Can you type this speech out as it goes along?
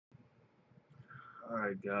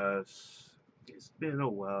Alright, guys, it's been a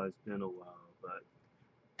while, but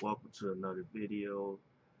welcome to another video.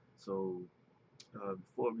 So,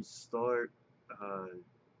 before we start, uh,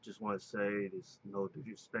 just want to say there's no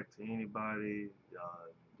disrespect to anybody.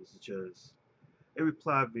 This is just a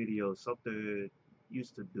reply video, something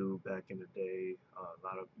used to do back in the day. A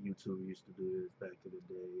lot of YouTube used to do this back in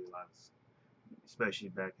the day, especially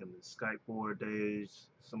back in the Skype board days.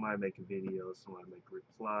 Somebody make a video, somebody make a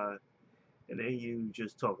reply, and then you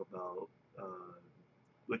just talk about uh,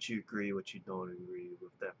 what you agree, what you don't agree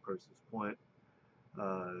with that person's point.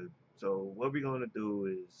 Uh, so what we're gonna do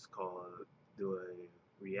is do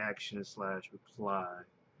a reaction slash reply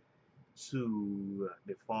to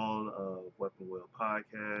the fall of Weapon Wheel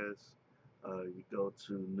podcast. You go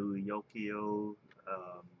to New Yokio,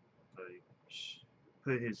 like,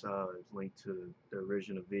 put his link to the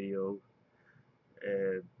original video,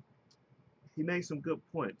 and he made some good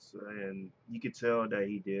points, and you could tell that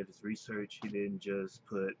he did his research. He didn't just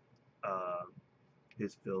put uh,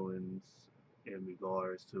 his feelings in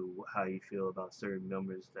regards to how he feel about certain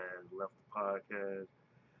members that left the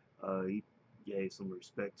podcast. He gave some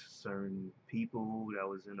respect to certain people that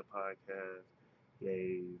was in the podcast.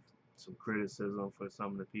 Gave some criticism for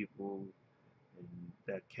some of the people and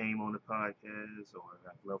that came on the podcast or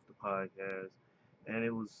have left the podcast. And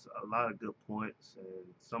it was a lot of good points, and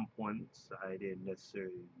some points I didn't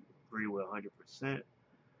necessarily agree with 100%.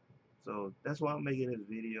 So that's why I'm making this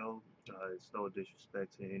video. It's no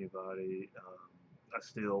disrespect to anybody. I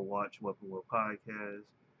still watch Weapon Wheel podcast.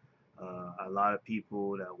 A lot of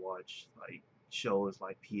people that watch like shows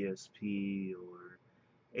like PSP or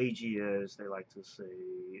AGS, they like to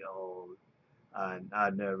say, "Oh, I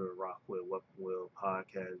never rock with Weapon Wheel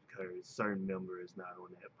podcast because certain members not on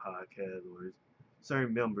that podcast or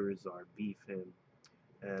certain members are beefing."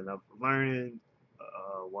 And I've learned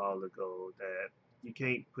a while ago that you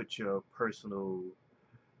can't put your personal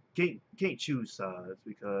can't choose sides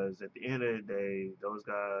because at the end of the day, those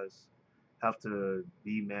guys have to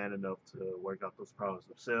be man enough to work out those problems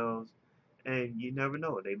themselves. And you never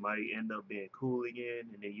know, they might end up being cool again,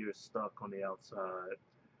 and then you're stuck on the outside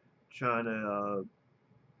trying to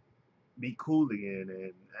be cool again.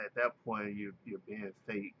 And at that point, you're being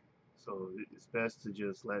fake. So it's best to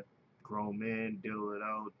just let grown men deal it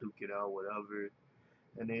out, duke it out, whatever,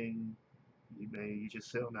 and then you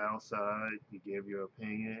just sit on the outside, you give your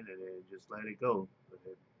opinion, and then just let it go. But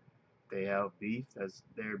if they have beef, that's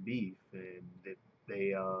their beef, and if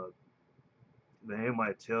then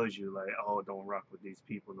anybody tells you like, oh, don't rock with these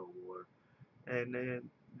people no more, and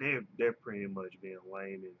then they're pretty much being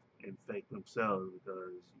lame and fake themselves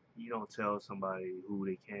because you don't tell somebody who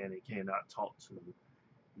they can and cannot talk to.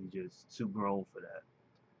 You're just too grown for that.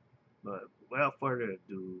 But without further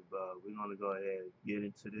ado, we're gonna go ahead and get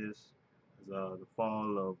into this. The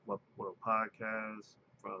fall of what podcast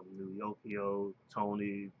from New Yokio,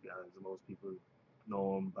 Tony, as most people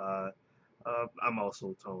know him by. I'm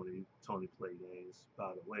also Tony. Tony Play Games,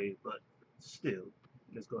 by the way. But still,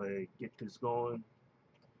 let's go ahead and get this going.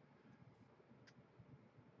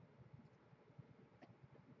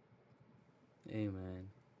 Hey man,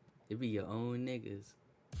 it be your own niggas.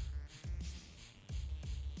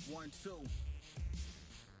 One, two.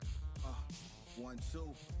 Uh, one,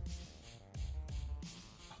 two.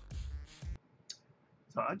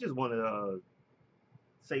 So I just want to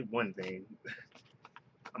say one thing.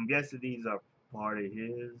 I'm guessing these are part of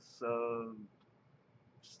his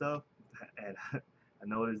stuff, and I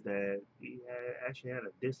noticed that actually had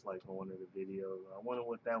a dislike on one of the videos. I wonder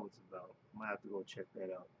what that was about. I might have to go check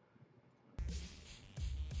that out.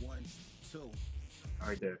 One, two.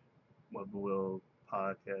 Right there, what will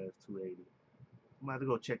podcast 280. I might have to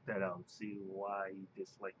go check that out and see why he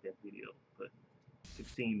disliked that video. But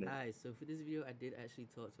 16 minutes. Alright, so for this video, I did actually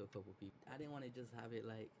talk to a couple people. I didn't want to just have it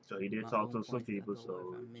like So he did my talk own to some points. I people, thought, what if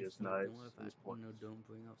so I missed just not something? What if I, his points. don't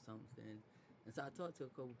bring up something? And so I talked to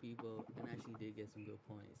a couple people and actually did get some good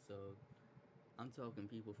points. So I'm talking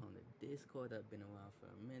people from the Discord that have been around for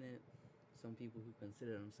a minute. Some people who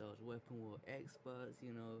consider themselves weapon war experts,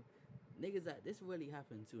 Niggas that this really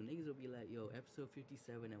happened too. Niggas will be like, yo, episode 57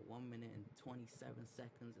 at 1 minute and 27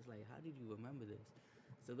 seconds. It's like, how did you remember this?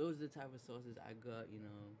 So those are the type of sources I got.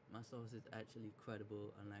 My source is actually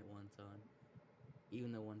credible, unlike One Ton.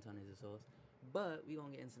 Even though One Ton is a source. But we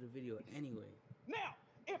gonna get into the video anyway. Now,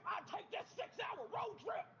 if I take that 6-hour road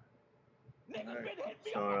trip, niggas Alright, been hitting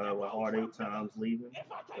me so up on that with road Hard trip. Eight Times leaving. If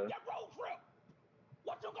I take Okay. that road trip,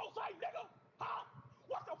 what you gonna say, nigga? Huh?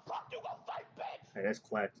 What the fuck you gonna say, bitch? Hey, that's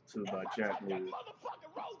Classic 2 by If I Jack take that Lee.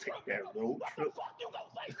 motherfucking road Take trip, that nigga, road what trip. the fuck you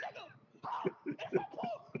gonna say, nigga? Huh? If I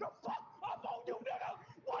pull the fuck up on you, nigga,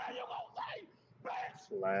 what are you gonna say? Bitch!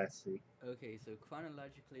 classic. Okay, so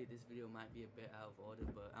chronologically, this video might be a bit out of order,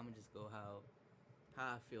 but I'm gonna just go how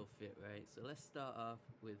I feel fit, right? So let's start off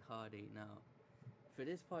with Hard Eight. Now, for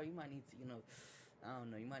this part, you might need to, I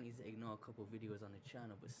don't know, you might need to ignore a couple videos on the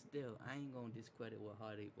channel, but still, I ain't gonna discredit what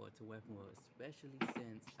Hard Eight brought to Weapon Wheel, especially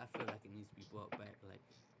since I feel like it needs to be brought back. Like,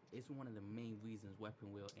 it's one of the main reasons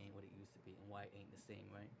Weapon Wheel ain't what it used to be and why it ain't the same,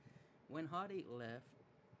 right? When Hard Eight left,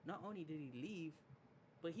 not only did he leave,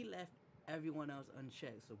 but he left everyone else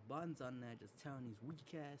unchecked. So Bun's on there just telling these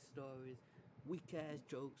weak ass stories, weak ass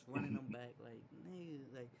jokes, running them back. Like, nigga,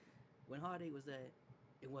 like when Hard Eight was there,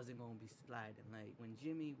 it wasn't gonna be sliding. Like when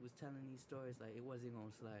Jimmy was telling these stories, like it wasn't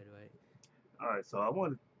gonna slide, right? All right, so I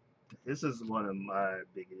want. This is one of my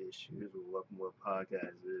biggest issues with Welcome World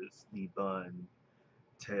Podcast is the Bun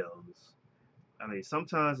tales. I mean,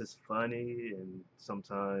 sometimes it's funny, and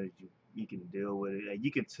sometimes you can deal with it, and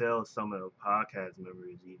you can tell some of the podcast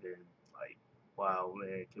members even like, "Wow,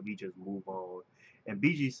 man, can we just move on?" And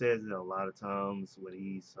BG says it a lot of times when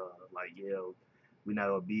he's like, "Yeah, we're not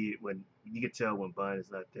gonna be," when you can tell when Bun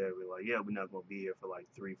is not there. We're like, "Yeah, we're not gonna be here for like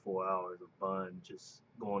 3 4 hours of Bun just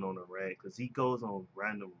going on a rant," because he goes on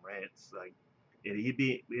random rants like. He'd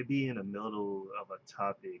be in the middle of a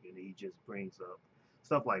topic and he just brings up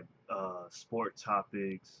stuff like sport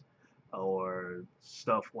topics or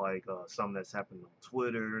stuff like something that's happened on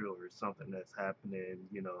Twitter or something that's happening,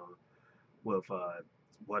 with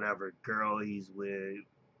whatever girl he's with,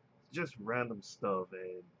 just random stuff.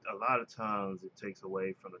 And a lot of times it takes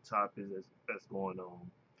away from the topic that's going on.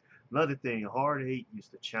 Another thing, Hard Eight used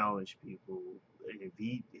to challenge people. If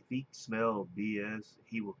he smelled BS,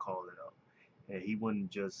 he would call it out, and he wouldn't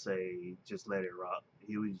just say just let it rock.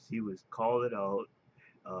 He was call it out,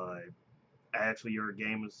 uh, ask for your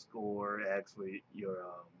gamer score, ask for your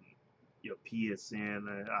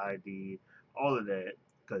PSN ID, all of that,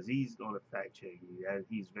 because he's gonna fact check you.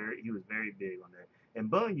 He was very big on that. And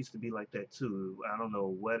Bun used to be like that too. I don't know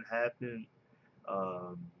what happened,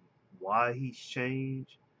 um, why he's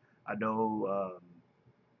changed. I know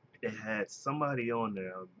it had somebody on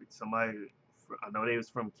there, I know they was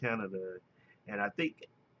from Canada, and I think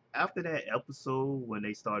after that episode when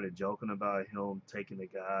they started joking about him taking the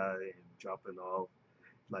guy and dropping off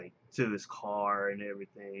like to his car and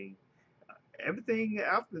everything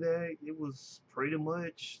after that it was pretty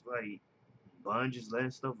much like Bun just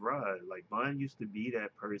letting stuff ride. Like Bun used to be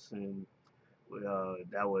that person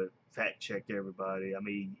that would fact check everybody. I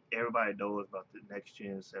mean, everybody knows about the next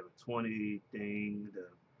gen 720 thing, the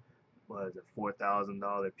was a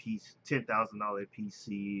 $4,000 piece, $10,000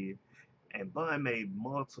 PC, and Bun made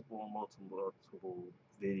multiple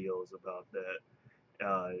videos about that.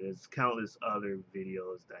 There's countless other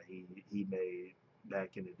videos that he made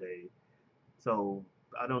back in the day. So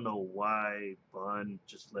I don't know why Bun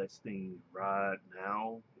just lets things ride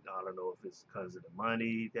now. I don't know if it's because of the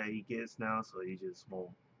money that he gets now, so he just want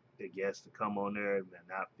the guests to come on there and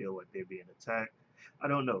not feel like they're being attacked. I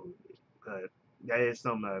don't know, but that is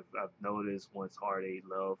something I've noticed once Hard Eight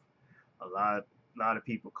left. A lot of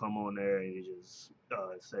people come on there and they just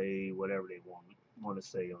say whatever they want to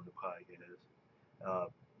say on the podcast. Uh,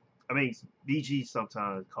 I mean, BG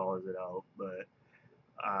sometimes calls it out, but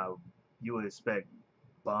uh, you would expect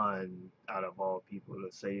Bond out of all people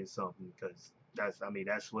to say something because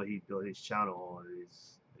that's what he built his channel on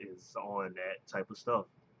is on that type of stuff.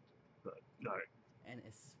 But all right, And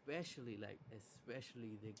especially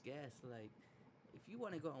the guests. Like, if you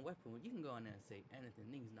want to go on Weapon, you can go on there and say anything.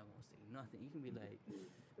 Niggas not gonna say nothing. You can be like,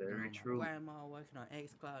 very my true. grandma working on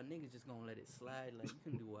XCloud. Niggas just gonna let it slide. Like, you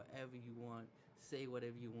can do whatever you want, say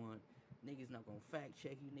whatever you want. Niggas not gonna fact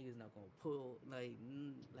check you. Niggas not gonna pull like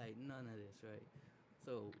none of this, right?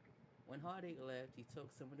 So when Hard Eight left, he took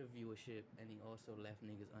some of the viewership and he also left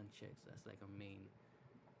niggas unchecked. So that's like a main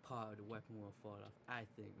part of the Weapon will fall off, I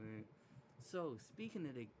think, right? So speaking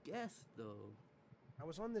of the guests, though, I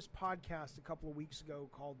was on this podcast a couple of weeks ago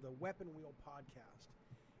called the Weapon Wheel Podcast.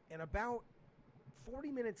 And about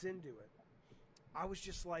 40 minutes into it, I was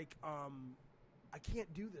just like, I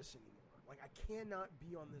can't do this anymore. Like, I cannot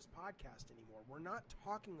be on this podcast anymore. We're not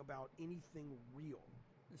talking about anything real.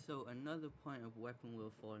 so another point of Weapon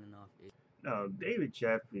Wheel falling off is No, David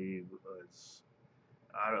Jeffrey was.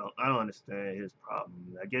 I don't understand his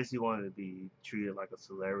problem. I guess he wanted to be treated like a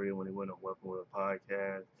celebrity when he went on Weapon with a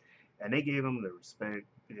podcast, and they gave him the respect.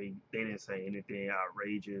 They didn't say anything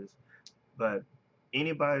outrageous, but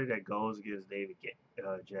anybody that goes against David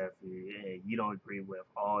Jeffrey and you don't agree with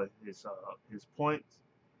all his points,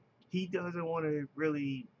 he doesn't want to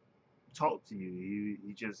really talk to you.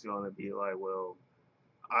 He just gonna be like, well,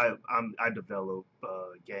 I develop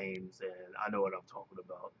games and I know what I'm talking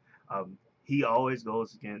about. he always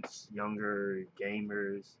goes against younger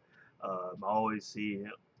gamers. I always see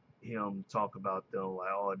him talk about them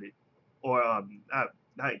like all the, or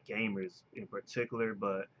not gamers in particular,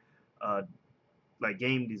 but uh, like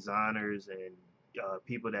game designers and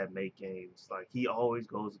people that make games. Like he always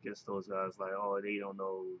goes against those guys. Like, oh, they don't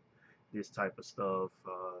know this type of stuff.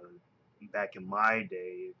 Back in my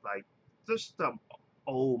day, like just the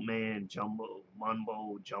old man jumbo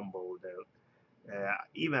mumbo jumbo that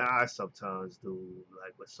even I sometimes do,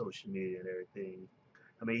 like with social media and everything.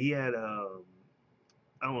 I mean, he had I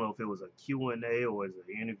don't know if it was a Q&A or was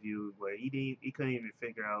an interview where he couldn't even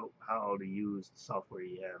figure out how to use the software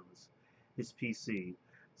he had on his PC.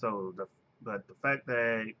 So the fact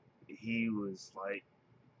that he was like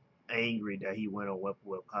angry that he went on Weapon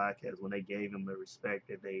Wheel podcast when they gave him the respect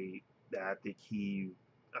that I think he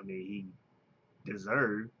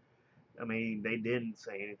deserved. I mean, they didn't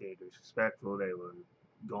say anything disrespectful. They were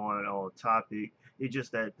going on topic. It's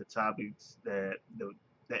just that the topics that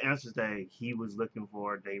the answers that he was looking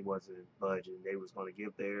for, they wasn't budging. They was going to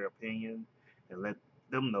give their opinion and let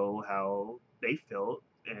them know how they felt,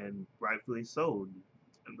 and rightfully so.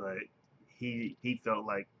 But he felt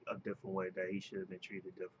like a different way that he should have been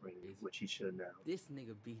treated different, Is which he shouldn't have. this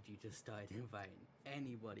nigga BG just started inviting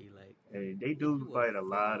anybody. Like, And they if do you a invite a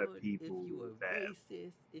lot of fraud, if people you a that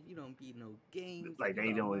racist, if you don't beat no games, like if you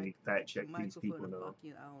they got a don't mic, even fact the check these microphone, people a though.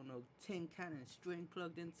 fucking I don't know tin can and string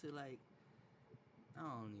plugged into like I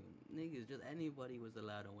don't even niggas. Just anybody was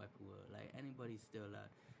allowed on Weapon World. Like anybody's still allowed.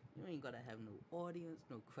 You ain't gotta have no audience,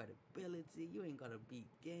 no credibility. You ain't gotta beat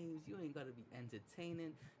games. You ain't gotta be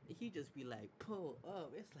entertaining. He just be like, pull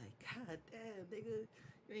up. It's like, god damn, nigga.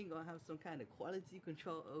 You ain't gonna have some kind of quality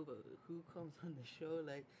control over who comes on the show.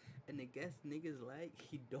 Like, and the guest niggas like,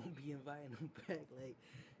 he don't be inviting them back. Like,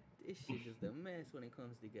 this shit just a mess when it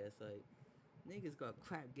comes to guests. Like, niggas got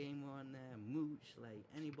crap gamer on there, mooch, like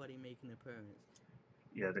anybody making an appearance.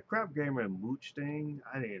 Yeah, the crap gamer and mooch thing,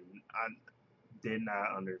 I did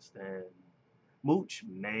not understand. Mooch,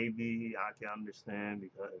 maybe I can understand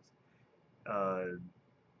because I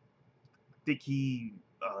think he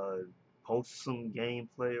posts some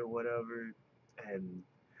gameplay or whatever, and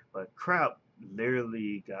but crap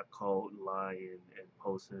literally got caught lying and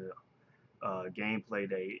posting gameplay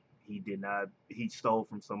that he stole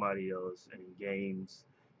from somebody else and games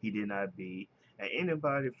he did not beat. And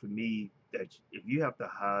anybody for me that if you have to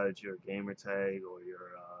hide your gamer tag or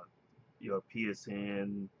your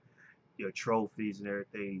PSN, your trophies and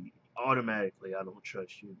everything, automatically I don't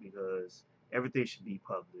trust you because everything should be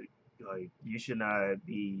public. Like you should not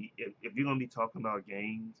be if you're gonna be talking about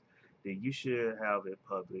games, then you should have it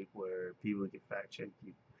public where people can fact check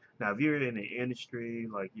you. Now, if you're in the industry,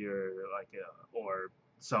 like you're like or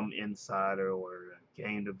some insider or a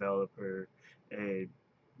game developer, and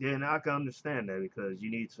then I can understand that because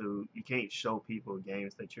you can't show people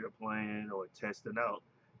games that you're playing or testing out.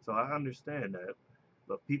 So I understand that.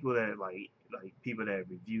 But people that like people that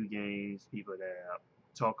review games, people that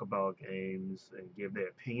talk about games and give their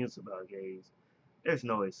opinions about games, there's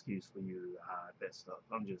no excuse for you to hide that stuff.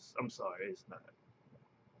 I'm sorry, it's not.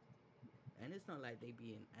 And it's not like they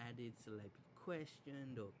being added to like be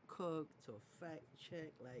questioned or cooked or fact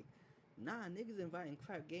checked. Like, nah, niggas inviting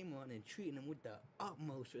crap gamer on and treating him with the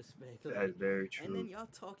utmost respect. That's Like, very and then true. y'all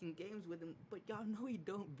talking games with him, but y'all know he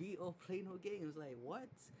don't beat or play no games. Like, what?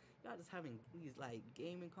 Y'all just having these like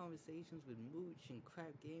gaming conversations with Mooch and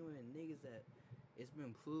crap gamer and niggas that it's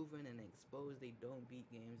been proven and exposed they don't beat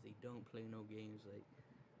games, they don't play no games. Like,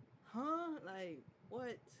 huh? Like,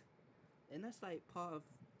 what? And that's like part of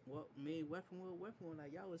what made Weapon Wheel.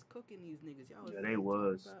 Like y'all was cooking these niggas. Y'all was Yeah, they really talking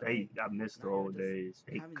was. about They like I missed the now y'all old just days.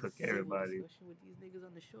 They having cook civil everybody, discussion with these niggas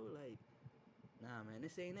on the show. Like, nah, man,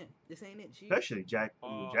 this ain't it. This ain't it, chief. especially Jack.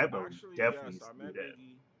 Jackbo Actually, definitely yes, used I to do met that.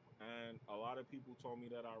 Biggie, and a lot of people told me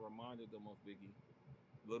that I reminded them of Biggie.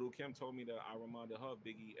 Little Kim told me that I reminded her of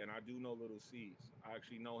Biggie, and I do know Little C's. I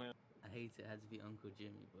actually know him. I hate to have to be Uncle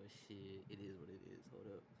Jimmy, but shit, it is what it is. Hold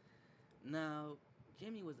up. Now,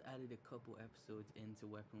 Jimmy was added a couple episodes into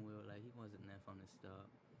Weapon Wheel. Like he wasn't there from the start.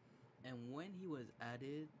 And when he was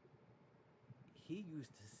added, he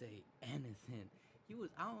used to say anything. He was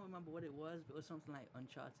I don't remember what it was, but it was something like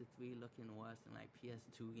Uncharted 3 looking worse than like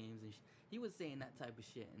PS2 games and he was saying that type of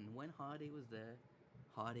shit. And when Hardy was there,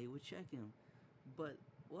 Hardy would check him. But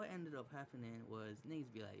what ended up happening was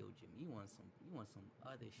niggas be like, yo Jimmy, you want some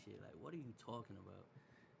other shit. Like what are you talking about?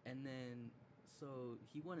 And then so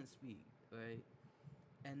he wouldn't speak, right?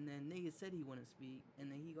 And then niggas said he wouldn't speak,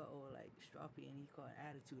 and then he got all like stroppy and he got an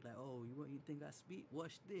attitude like, "Oh, you think I speak?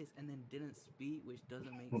 Watch this," and then didn't speak, which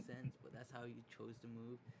doesn't make sense, but that's how he chose to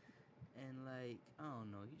move. and like I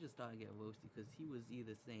don't know, he just started getting roasted because he was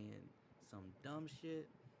either saying some dumb shit,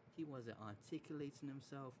 he wasn't articulating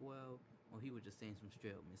himself well, or he was just saying some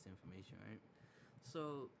straight up misinformation, right?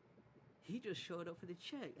 So he just showed up for the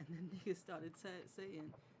check, and then niggas started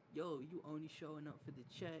saying, "Yo, you only showing up for the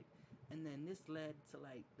check," and then this led to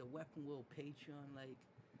like the Weapon Wheel Patreon, like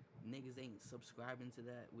niggas ain't subscribing to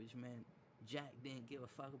that, which meant Jack didn't give a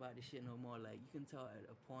fuck about this shit no more. Like you can tell at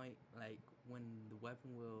a point, like when the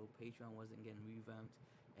Weapon Wheel Patreon wasn't getting revamped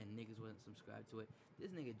and niggas wasn't subscribed to it,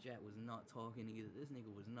 this nigga Jack was not talking either. This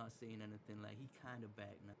nigga was not saying anything. Like he kind of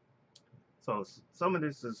back now. So some of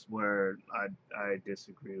this is where I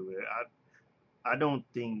disagree with. I don't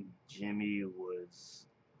think Jimmy was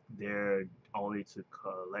there only to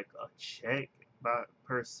collect a check by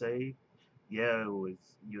per se. Yeah, it was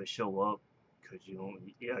you show up because you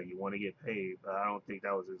want to get paid, but I don't think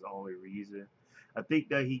that was his only reason. I think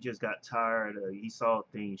that he just got tired. He saw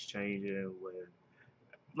things changing when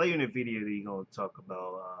later in the video you're gonna talk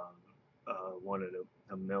about one of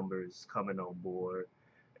the members coming on board,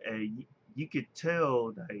 and you could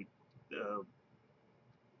tell that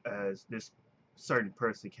uh, as this certain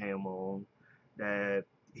person came on that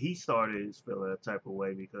he started feeling a type of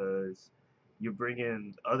way because you're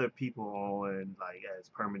bringing other people on like as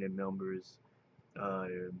permanent members, uh,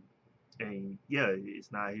 and yeah,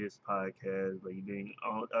 it's not his podcast, but you being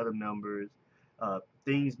on other members,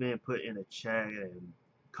 things being put in a chat and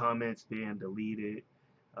comments being deleted.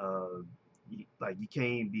 Uh, like you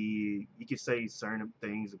can say certain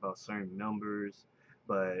things about certain members,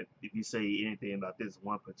 but if you say anything about this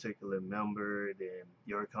one particular member, then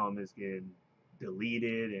your comments getting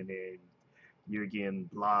deleted, and then you're getting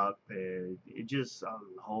blocked, and it just a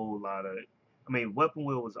whole lot of. I mean, Weapon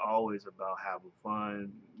Wheel was always about having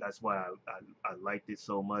fun. That's why I liked it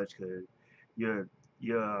so much because your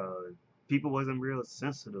people wasn't real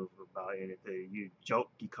sensitive about anything. You joke,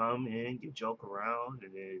 you come in, you joke around,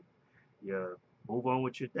 and then you move on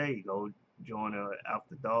with your day. Go join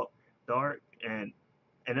After Dark, and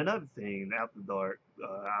another thing, After Dark,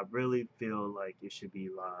 I really feel like it should be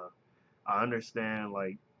live. I understand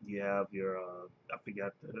like you have your I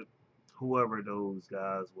forgot the whoever those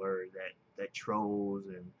guys were that trolls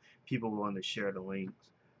and people want to share the links,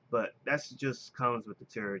 but that's just comes with the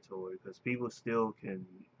territory because people still can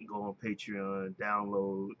go on Patreon,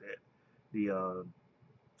 download the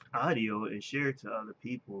audio and share it to other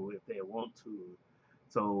people if they want to.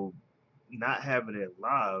 So not having it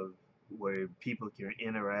live where people can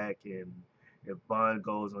interact, and if Bond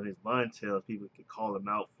goes on his Bond tells, people can call him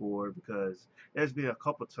out for it because there's been a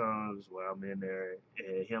couple times where I'm in there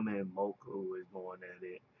and him and Moku is going at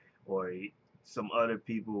it, or some other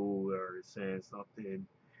people are saying something,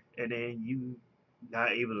 and then you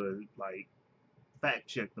not able to like fact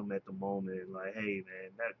check them at the moment, like, hey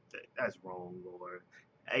man, that's wrong, or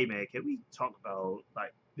hey man, can we talk about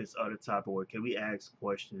like this other type, or can we ask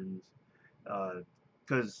questions?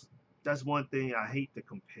 Because that's one thing I hate to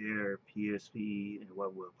compare PSP and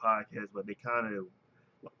what with podcast, but they kind of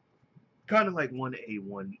like one A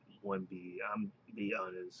one B. I'm be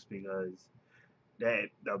honest because that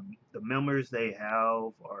the members they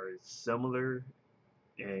have are similar,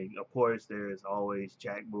 and of course there's always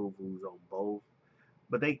Jack Move who's on both,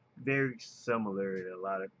 but they very similar in a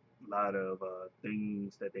lot of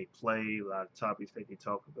things that they play, a lot of topics that they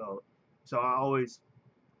talk about. So I always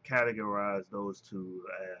categorize those two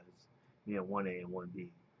as one A and one B.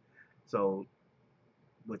 So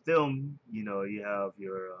with them, you have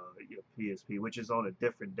your PSP, which is on a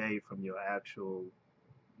different day from your actual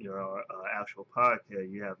podcast.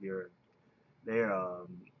 You have your their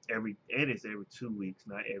every and it's every 2 weeks,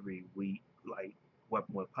 not every week like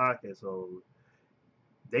Weapon One podcast. So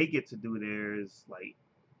they get to do theirs like,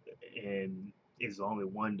 and it's only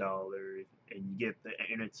 $1, and you get the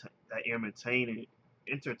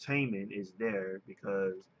entertainment is there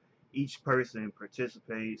because each person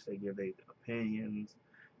participates. They give their opinions,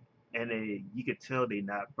 and you could tell they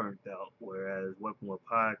not burnt out. Whereas Weapon with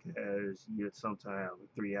Podcast, you sometimes have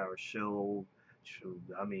a 3 hour show. Shoot,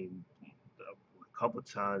 I mean, a couple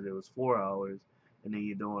times it was 4 hours, and then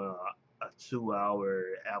you're doing a 2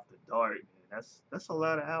 hour after dark. Man, that's a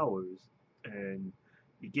lot of hours, and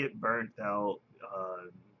you get burnt out.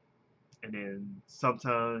 And then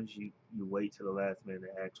sometimes you wait till the last minute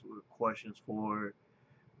to ask for questions for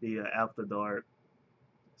the after dark.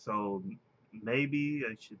 So maybe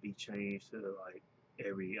it should be changed to like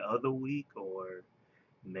every other week, or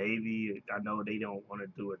maybe I know they don't want to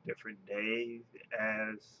do a different day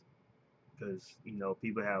as because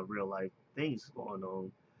people have real life things going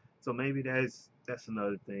on. So maybe that's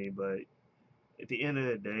another thing, but at the end of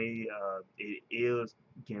the day, it is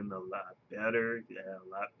getting a lot better.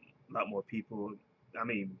 A lot more people. I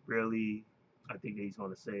mean, really, I think he's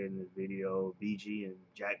going to say in this video, BG and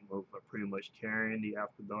Jack Move are pretty much carrying the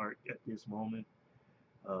After Dark at this moment.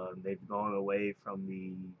 They've gone away from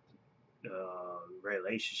the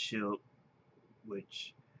relationship,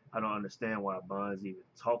 which I don't understand why Bond's even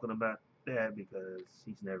talking about that because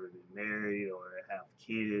he's never been married or have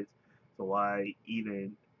kids. So why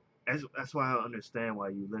even? That's why I understand why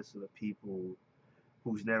you listen to people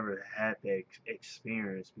who's never had that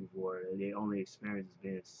experience before. They only experience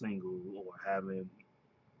being single or having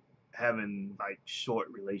like short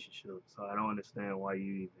relationships. So I don't understand why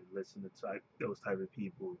you even listen to those type of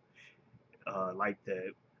people like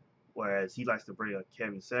that. Whereas he likes to bring up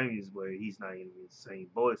Kevin Samuels, where he's not even in the same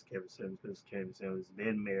boat as Kevin Samuels, because Kevin Samuels has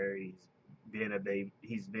been married, he's been a baby,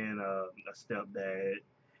 he's been a stepdad,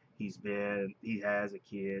 he has a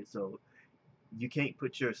kid, so you can't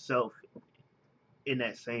put yourself in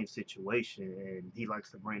that same situation. And he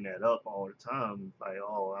likes to bring that up all the time, like,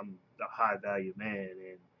 oh, I'm a high value man,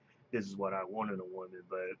 and this is what I want in a woman.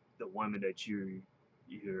 But the women that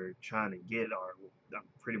you're trying to get are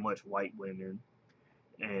pretty much white women,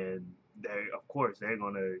 and they of course they're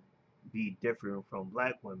gonna be different from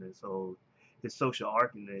black women. So his social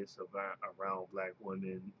awkwardness around black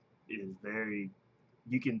women is very,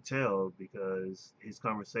 you can tell because his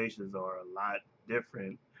conversations are a lot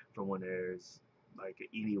different from when there's like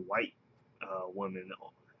any white woman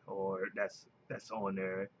or that's on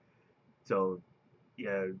there. So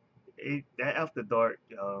yeah, that After Dark,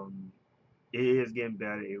 it is getting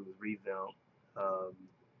better. It was revamped. Um,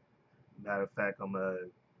 Matter of fact,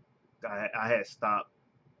 I had stopped.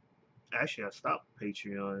 Actually, I stopped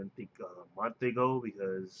Patreon, I think a month ago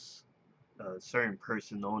because a certain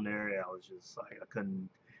person on there, I was just like, I couldn't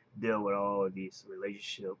deal with all of this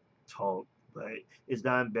relationship talk. But it's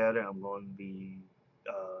gotten better. I'm going to be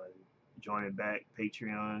uh, joining back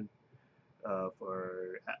Patreon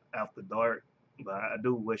for After Dark, but I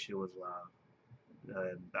do wish it was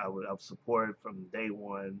live. I've supported from day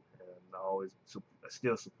one, and I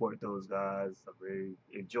still support those guys. I really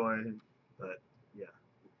enjoy it, but yeah,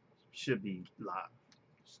 should be live.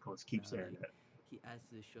 Just gonna keep Now, saying like, that. he adds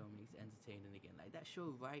to the show, makes it entertaining again. Like that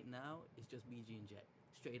show right now is just BG and Jack,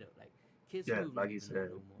 straight up. Like Kid Yeah, Smooth not like you even there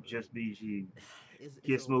said, no more. Like just BG. it's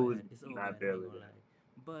Kid all Smooth is bad. It's all not bad. I ain't barely gonna there,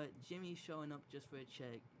 lie. But Jimmy showing up just for a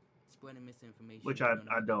check, spreading misinformation. which We don't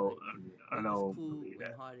know I how that. don't Like I it was don't cool believe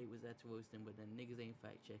when that. Hardy was there to roast him, but then niggas ain't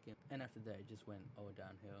fact checking. And after that, it just went all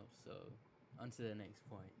downhill. So on to the next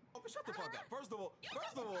point. Oh, but shut the fuck up. First of all,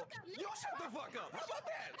 you shut the fuck up. How about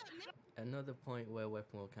that? Another point where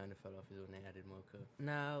Weapon Will kind of fell off is when they added Mocha.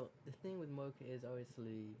 Now, the thing with Mocha is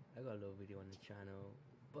obviously, I got a little video on the channel,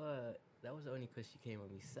 but that was only because she came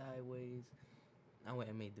at me sideways. I went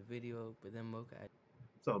and made the video, but then Mocha.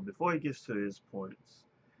 So before he gets to his points,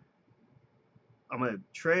 I'm gonna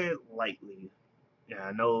tread lightly. Yeah,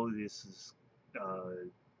 I know this is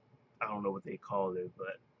I don't know what they call it,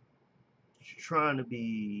 but trying to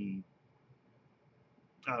be,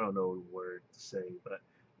 I don't know the word to say, but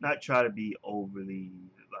not try to be overly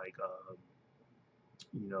like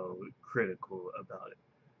critical about it.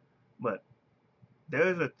 But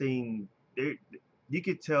there's a thing there. You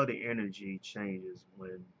could tell the energy changes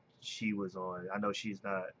when she was on. I know she's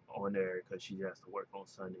not on there because she has to work on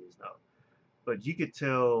Sundays now, but you could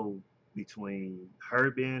tell between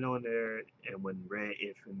her being on there and when Red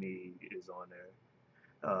Infamy is on there.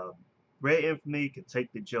 Red Infamy can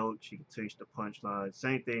take the joke, she can take the punchline.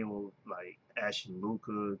 Same thing with like Ashley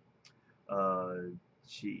Luca. Uh,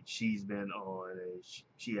 she's been on, and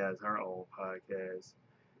she has her own podcast.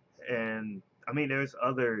 And I mean, there's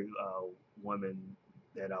other women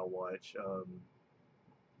that I watch,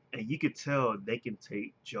 and you could tell they can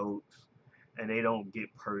take jokes, and they don't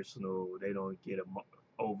get personal. They don't get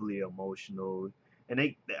overly emotional, and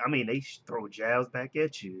I mean, they throw jabs back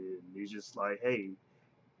at you. And it's just like, hey,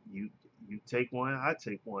 you you take one, I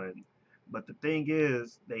take one. But the thing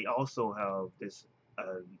is, they also have this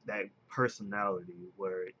that personality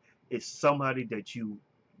where it's somebody that you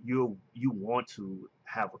want to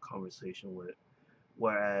have a conversation with.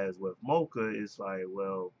 Whereas with Mocha, it's like,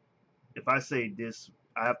 well, if I say this,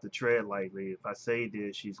 I have to tread lightly. If I say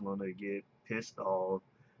this, she's gonna get pissed off,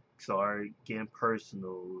 start getting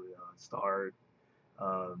personal, start,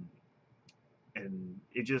 um, and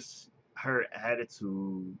it just her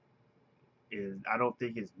attitude is, I don't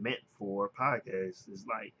think it's meant for podcasts. It's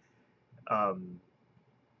like, um,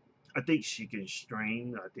 I think she can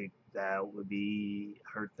stream. I think that would be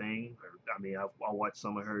her thing. I mean, I watched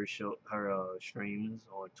some of her streams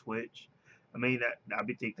on Twitch. I mean, I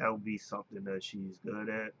be think that would be something that she's good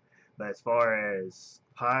at. But as far as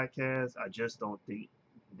podcasts, I just don't think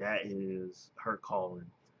that is her calling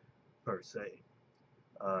per se.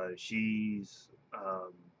 She's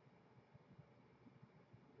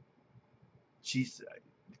she's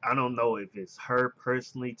I don't know if it's her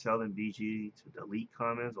personally telling BG to delete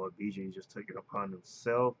comments or BG just took it upon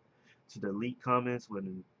himself to delete comments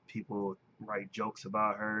when people write jokes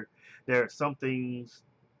about her. There are some things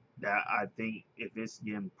that I think if it's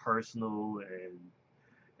getting personal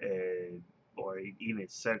and or even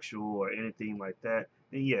sexual or anything like that,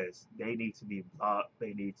 then yes, they need to be blocked.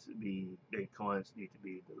 Their comments need to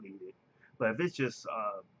be deleted. But if it's just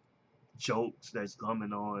jokes that's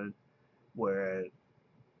coming on where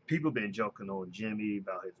people been joking on Jimmy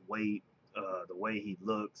about his weight, the way he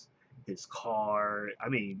looks, his car. I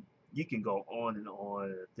mean, you can go on and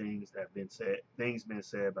on. Things that have been said, things been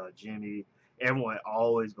said about Jimmy. Everyone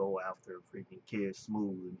always go after freaking Kid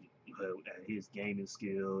Smooth and his gaming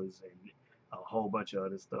skills and a whole bunch of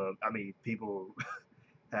other stuff. I mean, people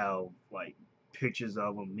have like pictures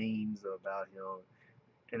of him, memes about him,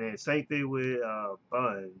 and then same thing with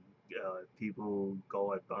Bun. People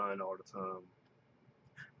go at Bun all the time.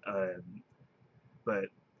 Um, but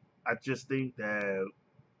I just think that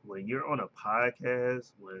when you're on a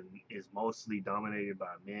podcast, when it's mostly dominated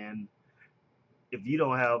by men, if you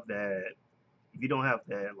don't have that, if you don't have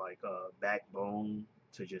that like backbone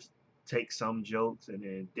to just take some jokes and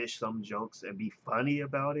then dish some jokes and be funny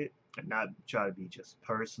about it, and not try to be just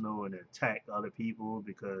personal and attack other people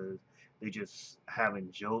because they just having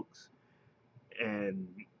jokes and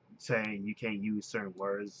saying you can't use certain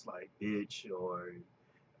words like bitch or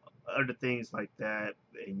other things like that,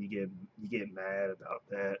 and you get mad about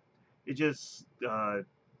that. It just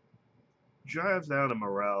drives down the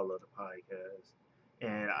morale of the podcast.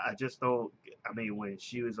 And I just don't. I mean, when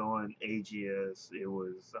she was on AGS, it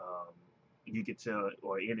was you could tell,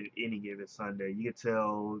 or any given Sunday, you could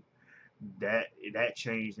tell that that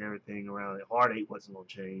changed everything around it. Heartache wasn't gonna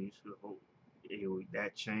change.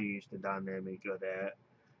 That changed the dynamic of that,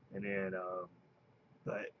 and then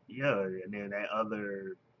but yeah, and then that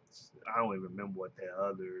other, I don't even remember what that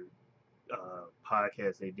other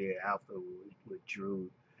podcast they did after with Drew,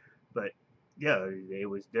 but yeah, it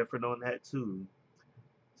was different on that too.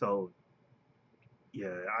 So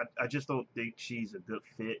yeah, I just don't think she's a good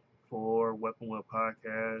fit for Weapon Wheel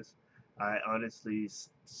podcast. I honestly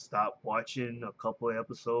stopped watching a couple of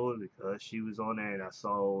episodes because she was on there, and I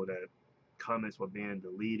saw that comments were being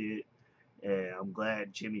deleted. And I'm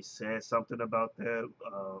glad Jimmy said something about that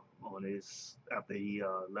on his after he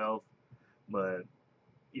left. But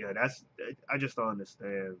yeah, I just don't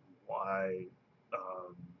understand why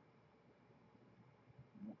um,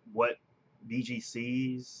 what BG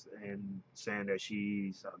sees and saying that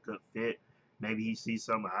she's a good fit. Maybe he sees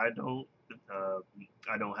something I don't. Uh,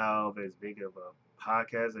 I don't have as big of a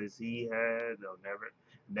podcast as he had. Or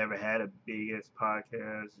never had a big ass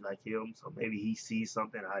podcast like him. So maybe he sees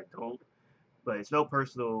something I don't. But it's no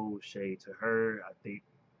personal shade to her. I think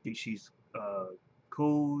she's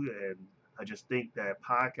cool, and I just think that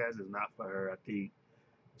podcast is not for her. I think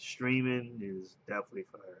streaming is definitely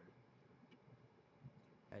for her.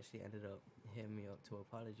 Actually ended up hitting me up to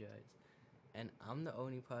apologize. And I'm the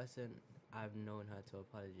only person I've known her to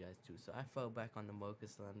apologize to. So I fell back on the Mocha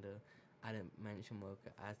slander. I didn't mention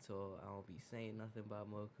Mocha at all. I won't be saying nothing about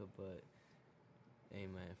Mocha, but hey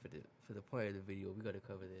man, for the point of the video, we gotta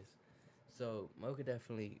cover this. So Mocha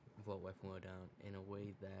definitely brought Weapon Wheel down in a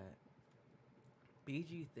way that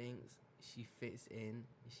BG thinks she fits in,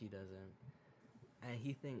 she doesn't. And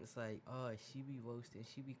he thinks like, oh, she be roasting,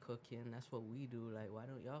 she be cooking. That's what we do. Like, why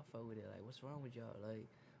don't y'all fuck with it? Like, what's wrong with y'all? Like,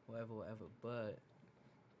 whatever, whatever. But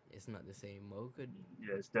it's not the same. Mocha,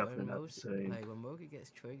 Yeah, it's when definitely not the most same. like when Mocha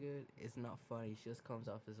gets triggered, it's not funny. She just comes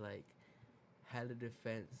off as like hella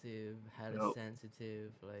defensive, hella Yep.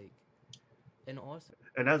 sensitive, like, and also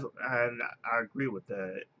And I agree with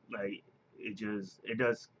that. Like it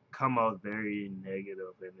does come out very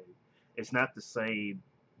negative, and it's not the same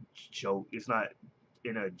joke. It's not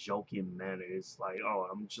in a joking manner. It's like, oh,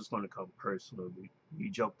 I'm just gonna come personal. You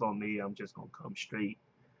joked on me, I'm just gonna come straight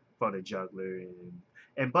for the juggler.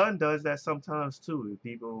 And Bun does that sometimes too. If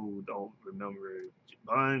people don't remember,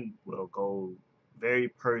 Bun will go very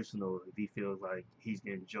personal if he feels like he's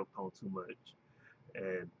getting joked on too much.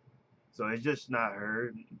 And so it's just not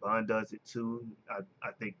her. Bun does it too.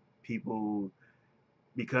 I think people,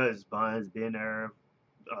 because Bun's been there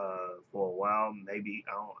for a while. Maybe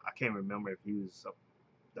I can't remember if he was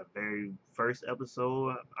the very first episode.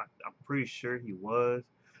 I'm pretty sure he was,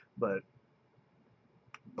 but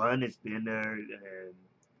Bun has been there, and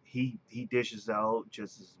he dishes out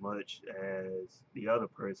just as much as the other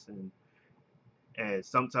person, and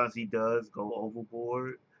sometimes he does go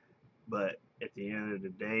overboard. But at the end of the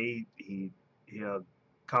day, he'll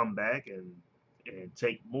come back and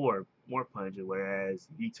take more punches. Whereas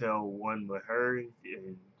you tell one with her,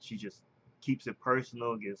 and she just keeps it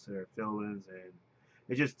personal, gets her feelings, and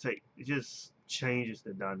it just changes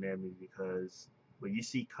the dynamic because when you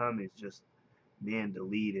see comments just being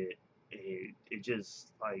deleted, it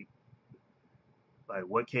just like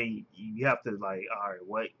what can you have to like, all right,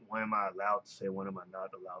 what am I allowed to say, what am I not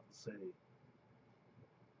allowed to say?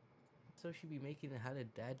 So she be making hella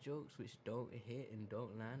dad jokes which don't hit and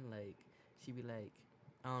don't land. Like she be like,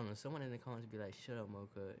 I don't know. Someone in the comments be like, "Shut up,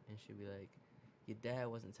 Mocha," and she be like, "Your dad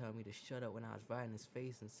wasn't telling me to shut up when I was riding his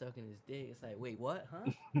face and sucking his dick." It's like, wait, what?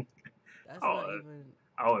 Huh? That's Oh, not even.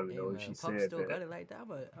 I don't even Hey know if she man, Pop said still that. got it like that.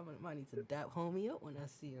 Might need to dap homie up when I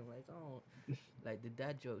see him. Like, oh, like the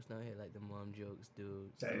dad jokes don't hit like the mom jokes do.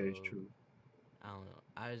 That So is true. I don't know.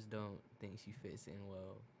 I just don't think she fits in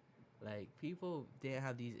well. Like people didn't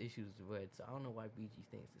have these issues with, so I don't know why BG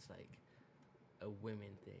thinks it's like a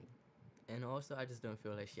women thing. And also, I just don't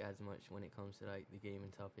feel like she adds much when it comes to like the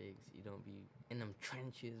gaming topics. You don't be in them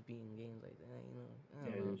trenches being games like that, you know. I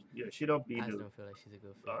don't know. And yeah, she don't be I just the don't feel like she's a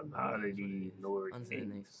good a fit, but lot it of is what it the is. lower On to the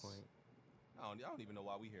next games. point. I don't even know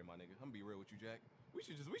why we here, my nigga. I'm gonna be real with you, Jack. We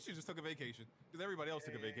should just took a vacation because everybody else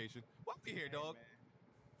took a vacation. Why we here, dog?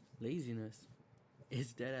 Laziness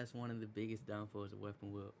is dead as one of the biggest downfalls of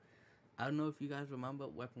Weapon Wheel. I don't know if you guys remember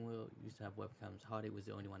Weapon Wheel used to have webcams. Hardy was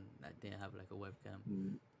the only one that didn't have like a webcam.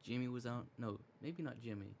 Mm. Jimmy was on, no, maybe not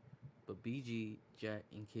Jimmy, but BG, Jack,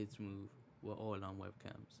 and Kid Smooth were all on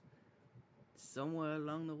webcams. Somewhere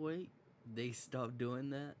along the way, they stopped doing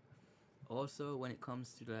that. Also, when it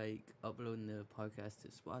comes to like uploading the podcast to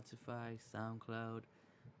Spotify, SoundCloud,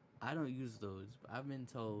 I don't use those, but I've been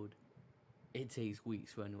told it takes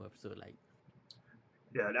weeks for a new episode. Like,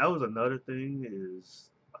 Yeah, that was another thing is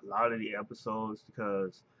a lot of the episodes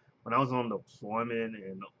because when I was on deployment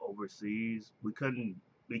and overseas, we couldn't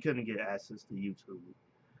get access to YouTube.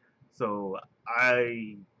 So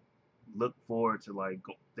I look forward to like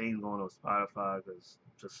things going on Spotify because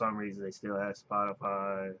for some reason they still had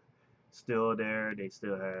Spotify still there. They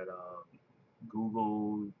still had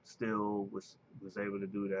Google still was able to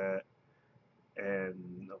do that,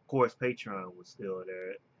 and of course Patreon was still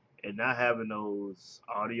there. And not having those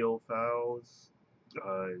audio files,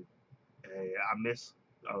 uh, I missed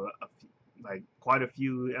like quite a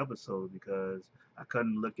few episodes because I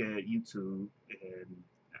couldn't look at YouTube and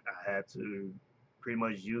I had to pretty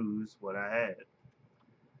much use what I had.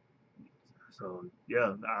 So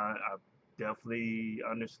yeah, I definitely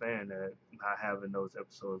understand that not having those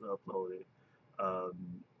episodes uploaded. Um,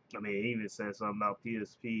 I mean, it even said something about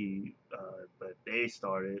PSP, but they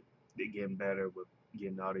started getting better with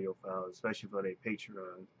getting audio files, especially for their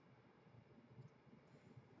Patreon.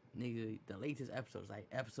 nigga, the latest episode is like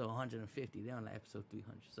episode 150. They're on like episode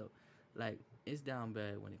 300. So, like, it's down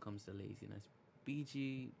bad when it comes to laziness.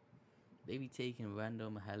 BG, they be taking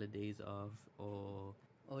random holidays off, or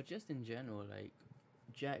just in general. Like,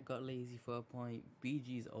 Jack got lazy for a point.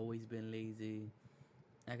 BG's always been lazy.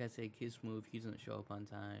 Like I said, Kid Smooth, he doesn't show up on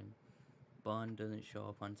time. Bond doesn't show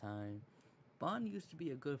up on time. Bond used to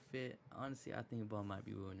be a good fit. Honestly, I think Bond might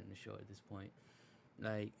be ruining the show at this point.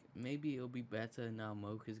 Like, maybe it'll be better now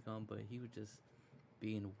Mocha's gone, but he was just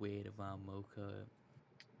being weird around Mocha.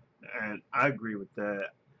 And I agree with that.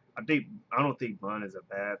 I don't think Bun is a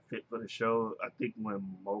bad fit for the show. I think when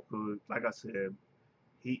Mocha, like I said,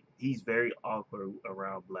 he's very awkward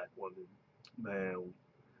around black women. Man,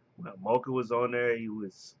 when Mocha was on there, he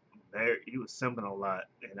was simping a lot,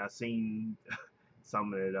 and I seen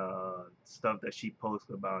some of the stuff that she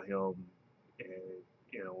posted about him,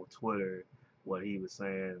 and on Twitter, what he was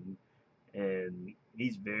saying, and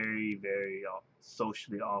he's very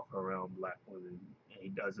socially off around black women. And he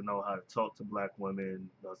doesn't know how to talk to black women,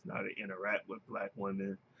 doesn't know how to interact with black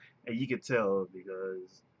women, and you can tell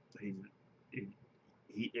because he's it,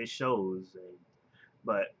 it shows.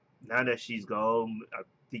 But now that she's gone, I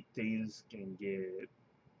think things can get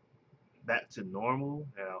back to normal,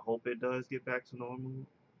 and I hope it does get back to normal.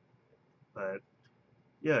 But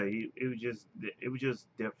yeah, it was just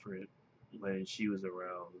different when she was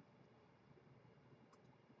around.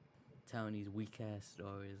 Telling these weak ass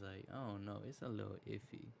stories, like, I don't know, it's a little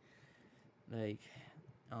iffy. Like,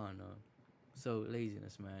 I don't know. So,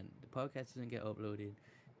 laziness, man. The podcast doesn't get uploaded.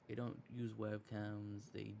 They don't use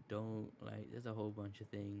webcams. They don't, like, there's a whole bunch of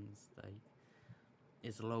things. Like,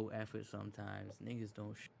 it's low effort sometimes. Niggas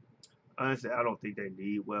don't. Honestly, I don't think they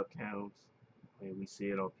need webcams. I mean, we see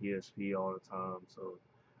it on PSP all the time, so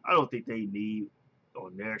I don't think they need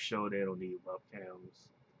on their show. They don't need webcams.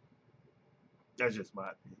 That's just my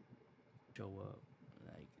opinion. Show up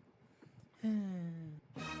like.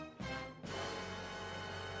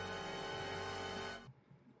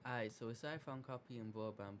 Alright, so aside from Copy and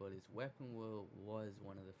Broadband Bullies, Weapon World was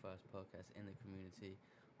one of the first podcasts in the community,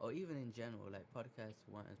 or even in general, like podcasts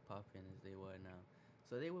weren't as popping as they were now.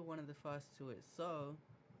 So they were one of the first to it. So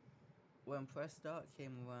when Press Start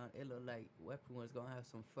came around, it looked like Weapon was gonna have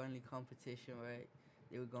some friendly competition, right?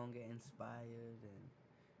 They were gonna get inspired and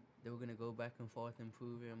they were gonna go back and forth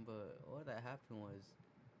improving, but all that happened was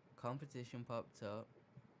competition popped up.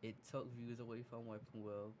 It took views away from Weapon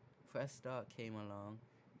World. Press Start came along,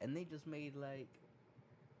 and they just made like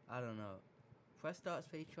I don't know. Press Start's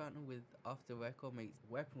Patreon with Off the Record makes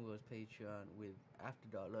Weapon World's Patreon with After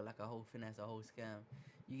Dark look like a whole finesse, a whole scam.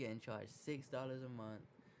 You getting charged $6 a month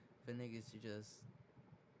for niggas to just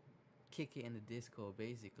kick it in the Discord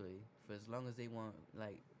basically for as long as they want.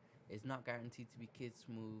 Like, it's not guaranteed to be Kid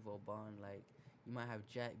Smooth or Bond. Like, you might have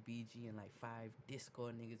Jack, BG, and like 5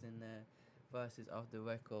 Discord niggas in there versus Off the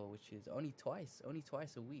Record, which is only twice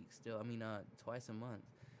a week still. I mean, twice a month.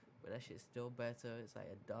 But that shit's still better. It's like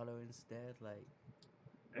 $1 instead. Like,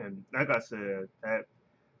 And like I said, that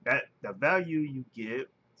the value you get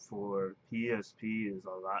for PSP is a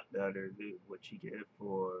lot better than what you get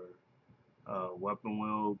for Weapon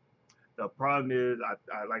Wheel. The problem is,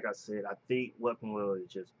 like I said, I think Weapon Wheel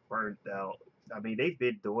is just burnt out. I mean, they've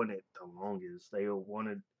been doing it the longest. They were one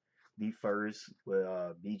of the first with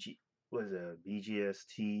BG was a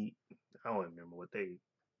BGST. I don't remember what they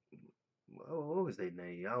what was their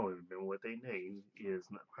name. I don't remember what their name is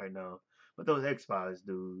right now. But those Xbox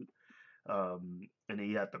dude. And then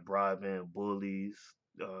you have the broadband bullies.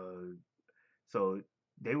 Uh, so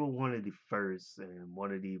they were one of the first and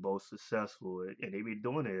one of the most successful, and they've been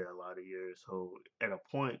doing it a lot of years. So at a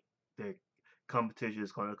point, the competition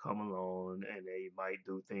is going to come along, and they might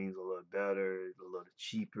do things a little better, a little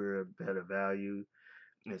cheaper, better value.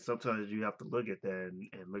 And sometimes you have to look at that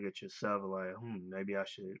and look at yourself like, maybe I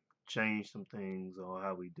should change some things on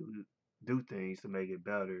how we do things to make it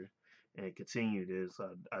better and continue this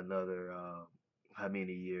another how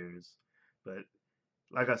many years. But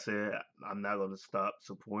like I said, I'm not gonna stop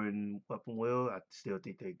supporting Weapon Wheel. I still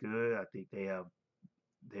think they're good. I think they have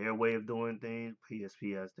their way of doing things.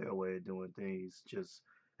 PSP has their way of doing things. Just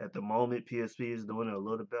at the moment, PSP is doing it a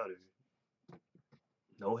little better.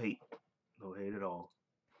 No hate, no hate at all.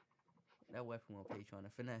 that Weapon World Patreon, a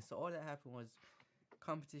finesse. So all that happened was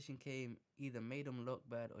competition came, either made them look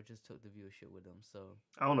bad or just took the viewership with them. So,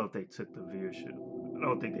 I don't know if they took the viewership. I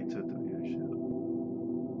don't think they took the viewership.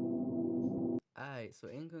 alright. So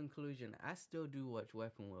in conclusion, I still do watch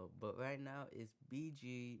Weapon World, but right now it's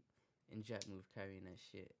BG and Jack Move carrying that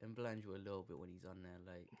shit, and Blandrew a little bit when he's on there.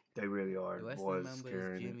 Like They really are. the The rest of the boys members,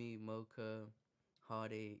 carrying it. Jimmy, Mocha,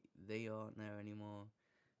 Hardy, they aren't there anymore.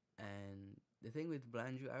 And the thing with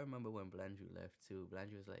Blandrew, I remember when Blandrew left too.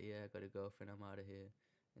 Blandrew was like, "Yeah, I got a girlfriend. I'm out of here."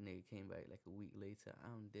 And they came back like a week later.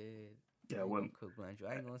 I'm dead. Yeah, I ain't when gonna cook Blandrew.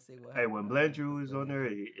 I ain't gonna say what hey happened. when I ain't gonna Blandrew cook is on there,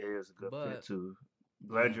 Blandrew. it is a good fit But too.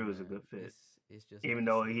 yeah, Blandrew is a man, good fit, it's just what even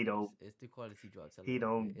they though say. It's the quality drops a he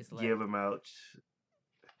little bit. don't give him out.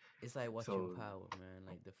 It's like watching So Power, man.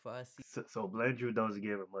 Like the first so Blandrew doesn't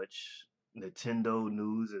give him much Nintendo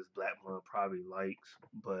news as Blackmon probably likes,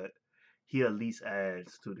 but he at least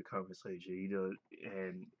adds to the conversation. He does,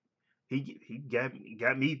 and he got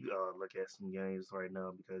me look at some games right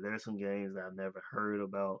now because there's some games that I've never heard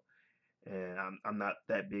about, and I'm not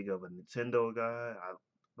that big of a Nintendo guy.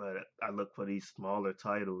 But I look for these smaller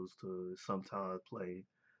titles to sometimes play.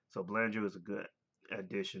 So Blandrew is a good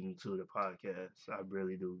addition to the podcast. I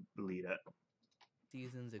really do believe that.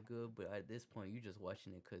 seasons are good, but at this point, you're just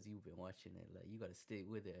watching it because you've been watching it. Like you gotta stick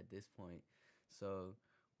with it at this point. So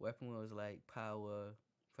Weapon Wheel's like Power,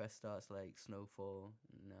 Press Starts like Snowfall.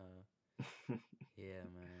 Nah, yeah,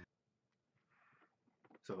 man.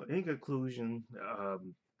 So in conclusion,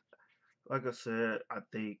 like I said, I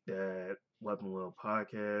think that Weapon Wheel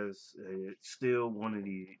Podcast is still one of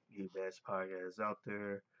the best podcasts out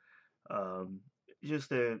there. Um, just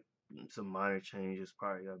that some minor changes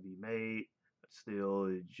probably gotta be made. Still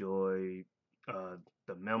enjoy uh,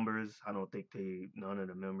 the members. I don't think none of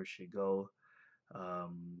the members should go.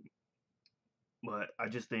 Um, but I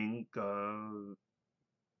just think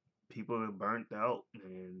people are burnt out,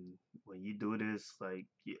 and when you do this, like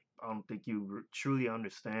I don't think you truly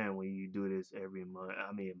understand when you do this every month.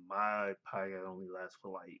 I mean, my podcast only lasts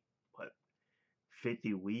for like what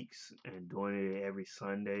 50 weeks, and doing it every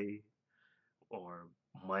Sunday or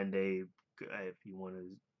Monday if you want to,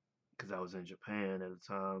 because I was in Japan at the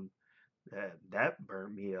time. that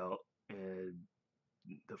burnt me out. And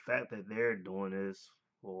the fact that they're doing this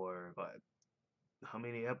for like how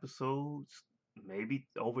many episodes? Maybe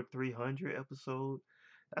over 300 episodes.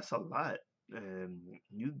 That's a lot, and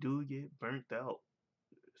you do get burnt out.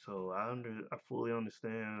 So I fully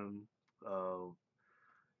understand uh,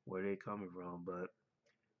 where they're coming from. But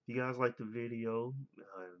if you guys like the video,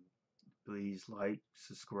 uh, please like,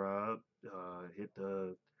 subscribe, hit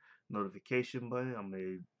the notification button. I'm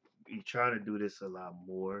gonna be trying to do this a lot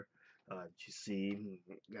more. You see,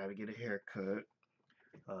 gotta get a haircut.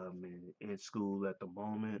 In school at the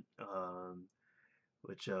moment,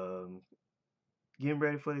 which getting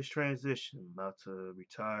ready for this transition. About to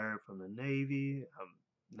retire from the Navy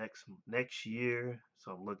next year,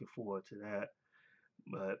 so I'm looking forward to that.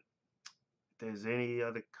 But if there's any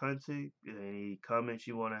other content, any comments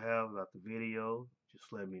you want to have about the video, just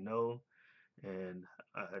let me know. And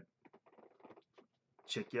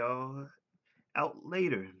check y'all out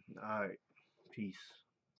later. All right, peace.